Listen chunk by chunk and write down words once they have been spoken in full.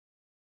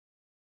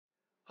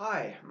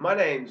Hi, my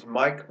name's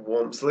Mike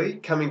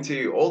Wormsley, coming to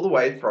you all the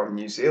way from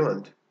New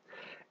Zealand.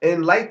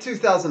 In late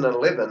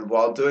 2011,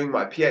 while doing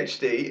my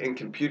PhD in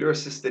computer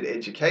assisted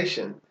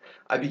education,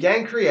 I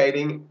began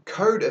creating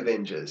Code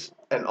Avengers,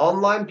 an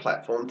online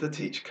platform to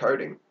teach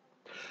coding.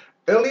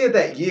 Earlier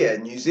that year,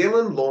 New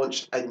Zealand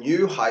launched a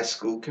new high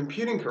school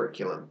computing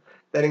curriculum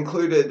that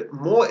included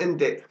more in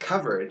depth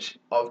coverage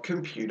of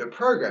computer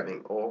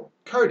programming or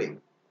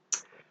coding.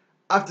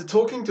 After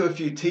talking to a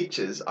few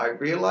teachers, I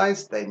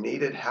realized they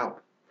needed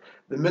help.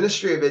 The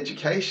Ministry of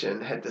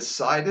Education had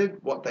decided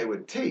what they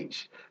would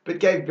teach, but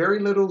gave very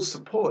little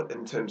support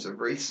in terms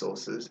of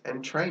resources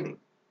and training.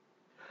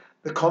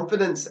 The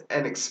confidence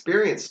and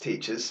experienced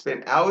teachers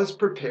spent hours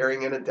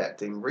preparing and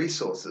adapting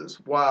resources,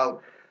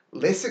 while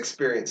less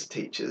experienced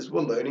teachers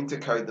were learning to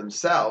code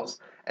themselves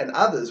and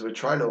others were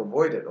trying to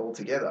avoid it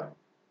altogether.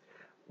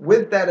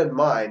 With that in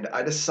mind,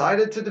 I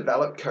decided to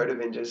develop Code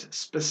Avengers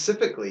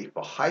specifically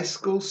for high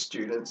school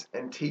students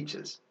and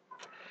teachers.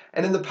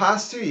 And in the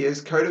past 2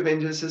 years, Code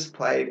Avengers has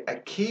played a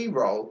key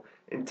role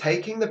in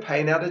taking the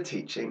pain out of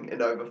teaching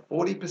in over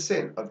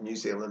 40% of New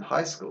Zealand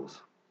high schools.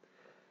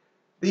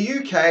 The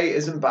UK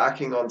is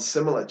embarking on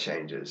similar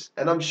changes,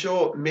 and I'm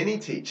sure many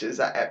teachers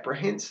are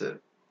apprehensive.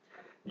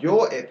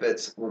 Your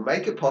efforts will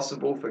make it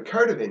possible for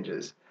Code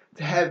Avengers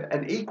to have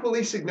an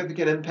equally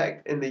significant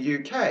impact in the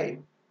UK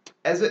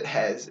as it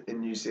has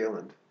in New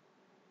Zealand.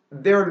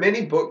 There are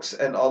many books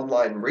and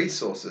online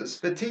resources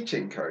for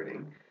teaching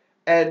coding,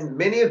 and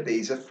many of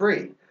these are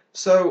free.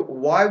 So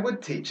why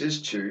would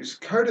teachers choose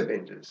Code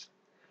Avengers?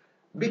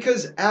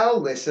 Because our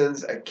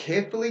lessons are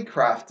carefully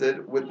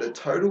crafted with the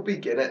total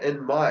beginner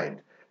in mind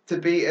to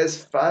be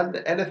as fun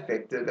and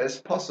effective as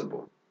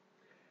possible.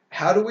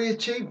 How do we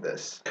achieve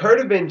this? Code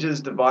Avengers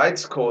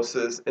divides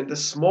courses into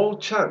small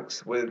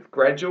chunks with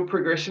gradual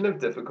progression of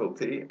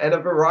difficulty and a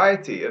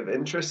variety of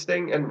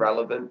interesting and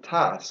relevant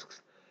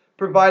tasks,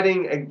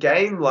 providing a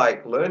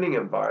game-like learning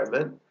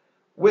environment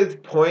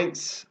with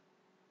points,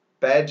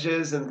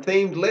 badges, and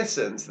themed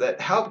lessons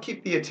that help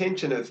keep the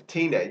attention of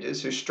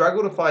teenagers who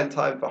struggle to find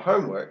time for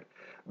homework,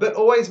 but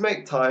always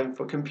make time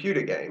for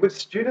computer games. With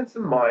students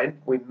in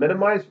mind, we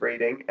minimize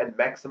reading and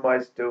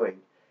maximize doing,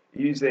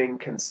 using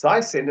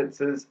concise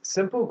sentences,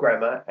 simple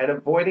grammar, and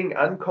avoiding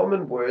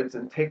uncommon words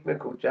and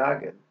technical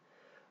jargon.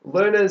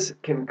 Learners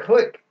can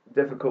click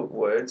difficult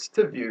words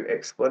to view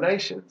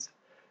explanations.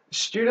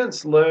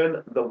 Students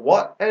learn the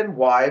what and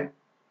why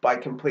by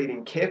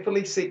completing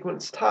carefully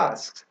sequenced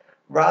tasks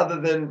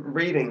rather than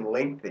reading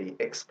lengthy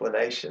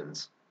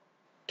explanations.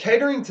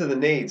 Catering to the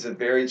needs of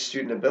varied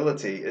student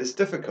ability is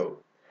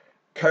difficult.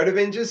 Code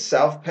Avengers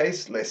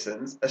self-paced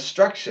lessons are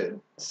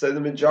structured so the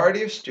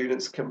majority of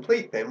students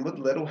complete them with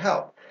little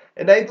help,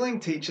 enabling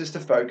teachers to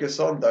focus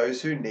on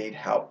those who need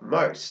help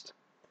most.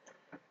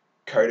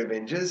 Code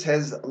Avengers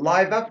has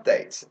live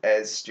updates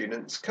as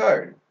students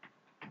code,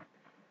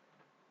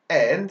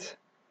 and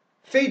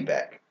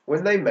feedback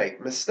when they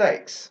make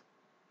mistakes,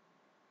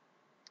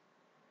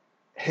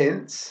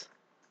 hints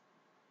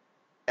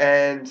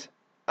and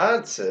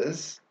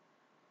answers,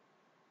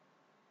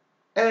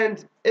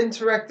 and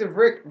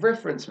interactive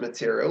reference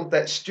material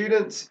that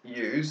students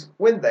use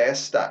when they are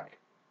stuck.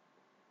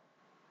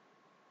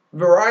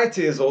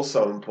 Variety is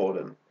also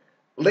important.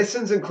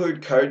 Lessons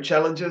include code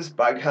challenges,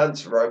 bug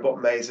hunts,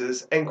 robot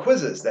mazes, and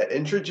quizzes that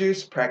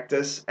introduce,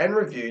 practice, and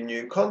review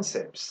new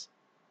concepts.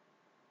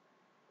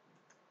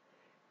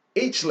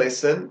 Each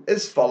lesson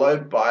is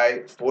followed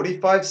by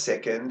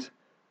 45-second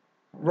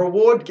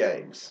reward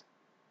games.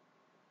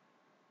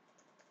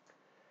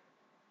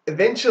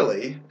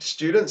 Eventually,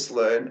 students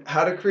learn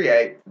how to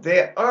create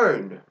their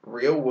own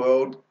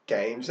real-world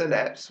games and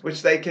apps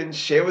which they can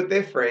share with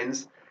their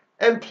friends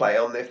and play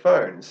on their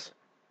phones.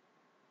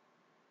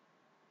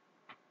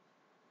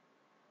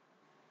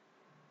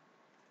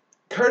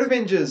 Code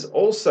Avengers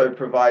also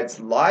provides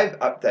live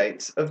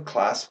updates of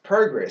class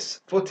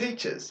progress for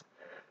teachers,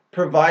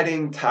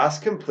 providing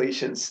task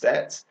completion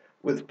stats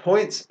with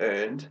points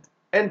earned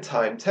and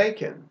time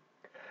taken.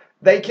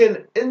 They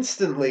can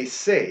instantly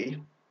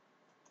see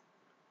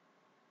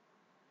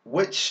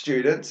which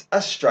students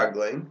are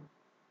struggling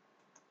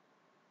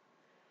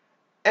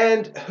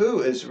and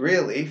who is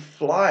really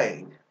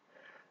flying.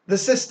 The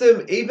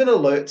system even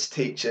alerts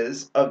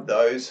teachers of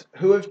those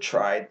who have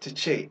tried to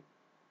cheat.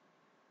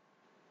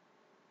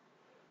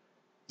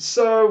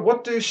 So,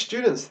 what do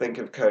students think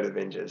of Code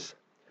Avengers?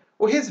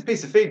 Well, here's a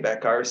piece of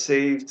feedback I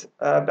received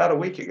about a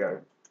week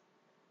ago.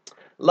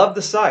 Love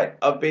the site.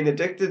 I've been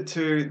addicted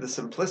to the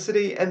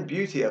simplicity and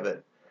beauty of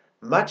it.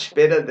 Much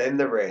better than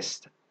the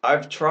rest.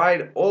 I've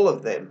tried all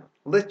of them,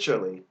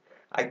 literally.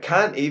 I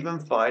can't even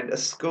find a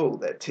school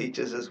that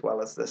teaches as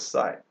well as this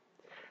site.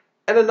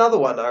 And another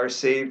one I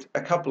received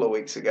a couple of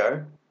weeks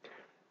ago.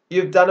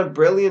 You've done a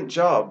brilliant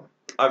job.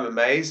 I'm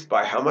amazed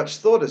by how much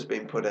thought has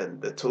been put in,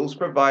 the tools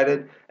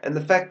provided, and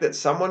the fact that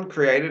someone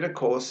created a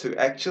course who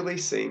actually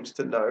seems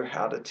to know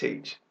how to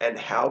teach and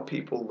how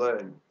people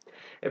learn.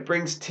 It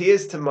brings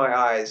tears to my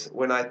eyes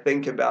when I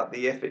think about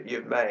the effort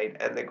you've made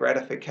and the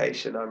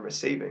gratification I'm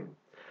receiving.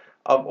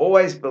 I've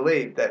always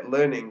believed that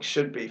learning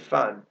should be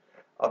fun.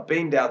 I've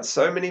been down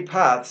so many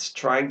paths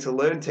trying to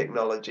learn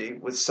technology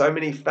with so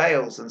many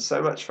fails and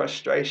so much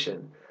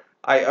frustration.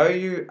 I owe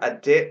you a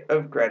debt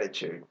of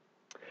gratitude.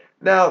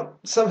 Now,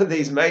 some of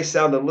these may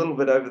sound a little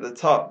bit over the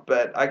top,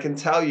 but I can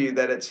tell you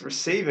that it's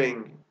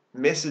receiving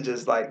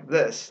messages like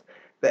this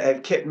that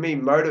have kept me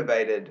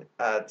motivated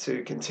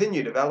to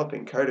continue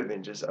developing Code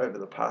Avengers over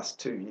the past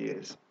 2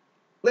 years.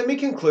 Let me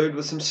conclude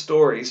with some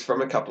stories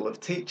from a couple of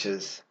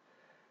teachers.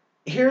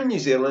 Here in New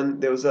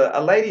Zealand, there was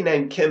a lady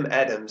named Kim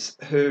Adams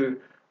who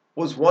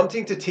was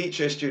wanting to teach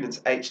her students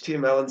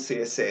HTML and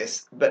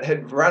CSS, but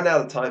had run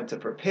out of time to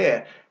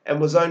prepare and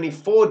was only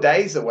 4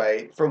 days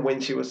away from when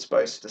she was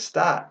supposed to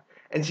start.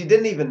 And she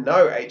didn't even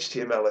know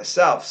HTML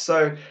herself.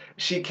 So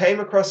she came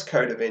across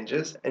Code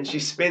Avengers and she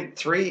spent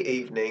 3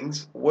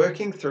 evenings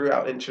working through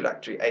our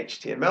introductory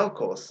HTML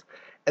course.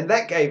 And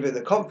that gave her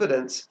the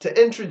confidence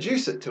to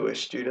introduce it to her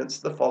students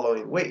the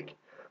following week,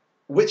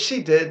 which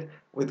she did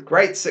with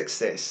great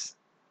success,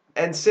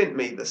 and sent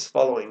me this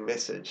following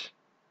message.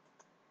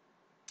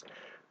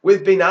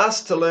 We've been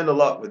asked to learn a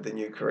lot with the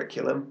new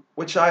curriculum,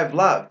 which I have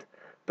loved,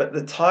 but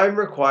the time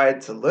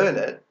required to learn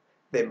it,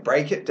 then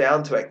break it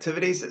down to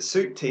activities that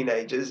suit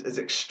teenagers, is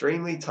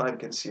extremely time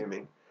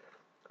consuming.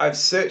 I've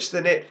searched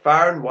the net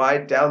far and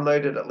wide,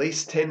 downloaded at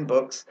least 10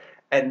 books,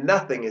 and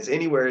nothing is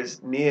anywhere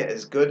as near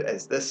as good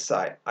as this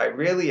site. I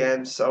really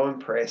am so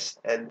impressed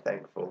and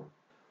thankful.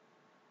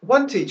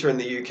 One teacher in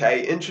the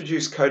UK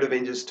introduced Code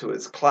Avengers to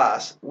his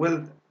class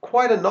with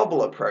quite a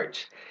novel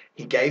approach.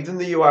 He gave them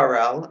the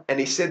URL and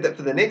he said that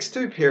for the next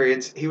 2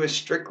 periods he was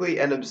strictly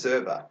an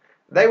observer.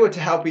 They were to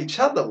help each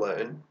other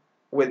learn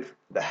with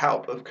the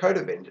help of Code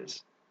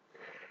Avengers.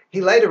 He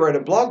later wrote a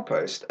blog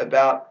post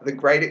about the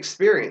great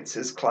experience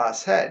his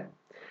class had.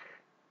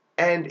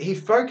 And he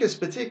focused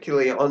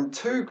particularly on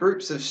 2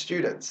 groups of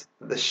students,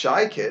 the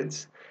shy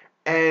kids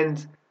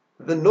and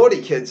the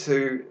naughty kids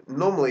who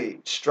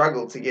normally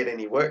struggle to get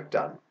any work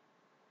done.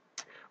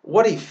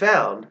 What he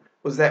found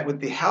was that with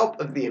the help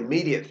of the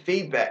immediate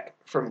feedback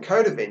from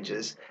Code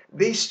Avengers,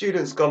 these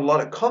students got a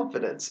lot of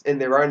confidence in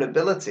their own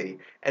ability,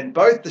 and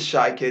both the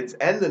shy kids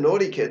and the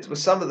naughty kids were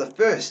some of the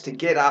first to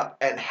get up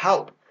and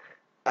help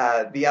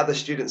the other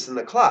students in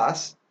the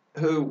class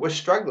who were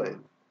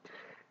struggling.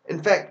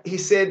 In fact, he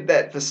said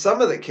that for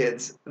some of the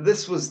kids,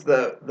 this was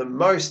the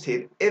most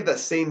he'd ever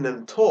seen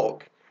them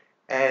talk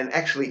and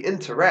actually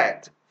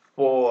interact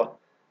for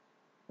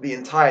the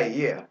entire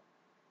year.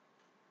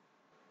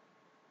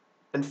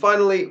 And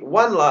finally,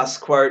 one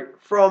last quote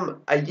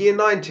from a Year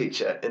 9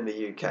 teacher in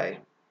the UK.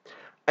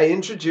 I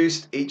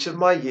introduced each of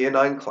my Year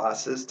 9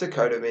 classes to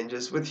Code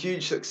Avengers with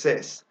huge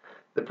success.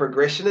 The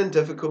progression in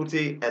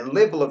difficulty and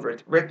level of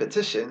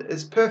repetition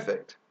is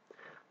perfect.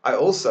 I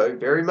also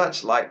very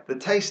much liked the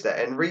taster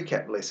and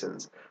recap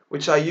lessons,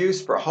 which I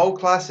used for a whole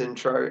class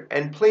intro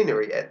and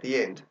plenary at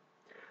the end.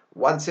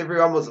 Once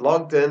everyone was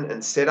logged in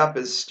and set up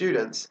as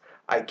students,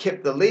 I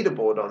kept the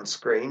leaderboard on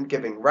screen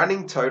giving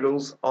running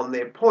totals on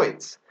their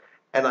points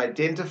and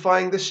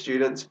identifying the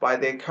students by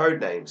their code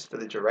names for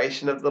the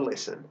duration of the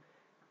lesson.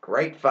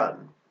 Great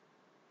fun!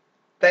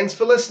 Thanks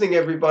for listening,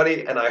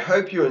 everybody, and I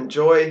hope you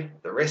enjoy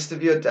the rest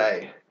of your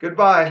day.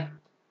 Goodbye!